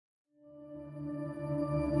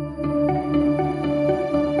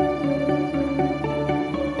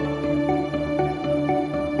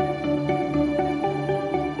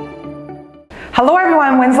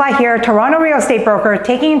Lai here, Toronto real estate broker,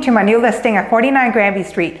 taking you to my new listing at 49 Granby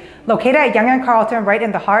Street, located at Yonge and Carlton, right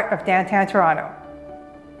in the heart of downtown Toronto.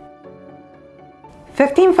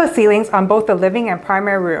 15-foot ceilings on both the living and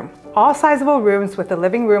primary room. All sizable rooms with the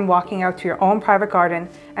living room walking out to your own private garden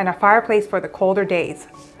and a fireplace for the colder days.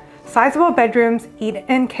 Sizable bedrooms,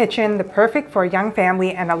 eat-in kitchen, the perfect for a young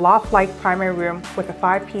family, and a loft-like primary room with a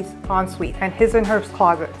 5-piece ensuite and his and hers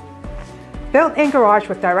closet. Built-in garage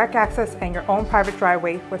with direct access and your own private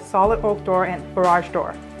driveway with solid oak door and garage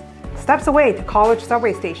door. Steps away to College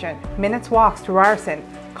subway station, minutes walks to Ryerson,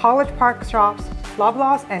 College Park shops,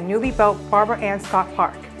 Loblaws, and newly built Barbara Ann Scott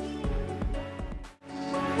Park.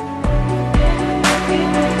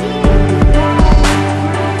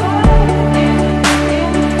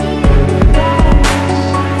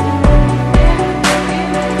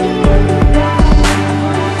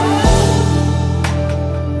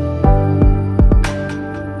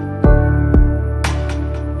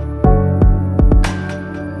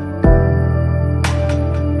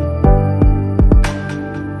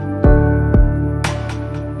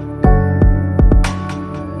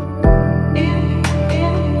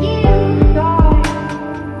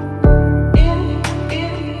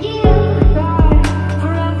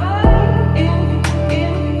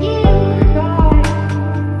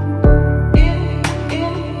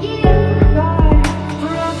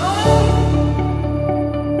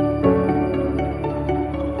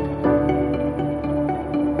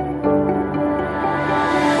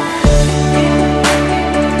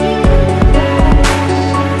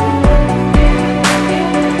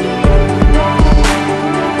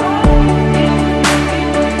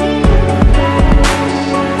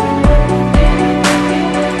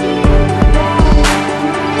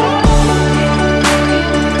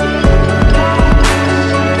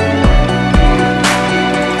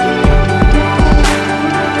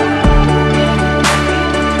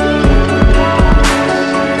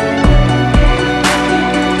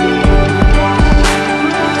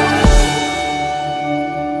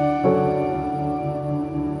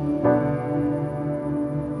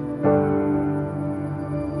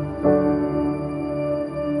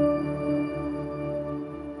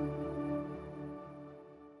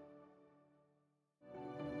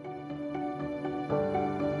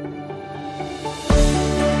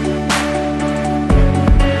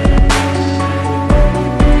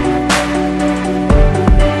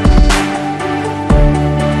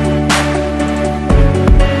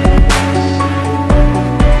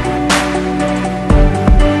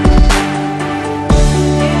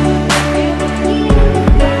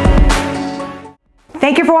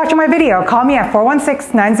 Thank you for watching my video. Call me at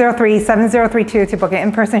 416-903-7032 to book an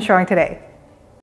in-person showing today.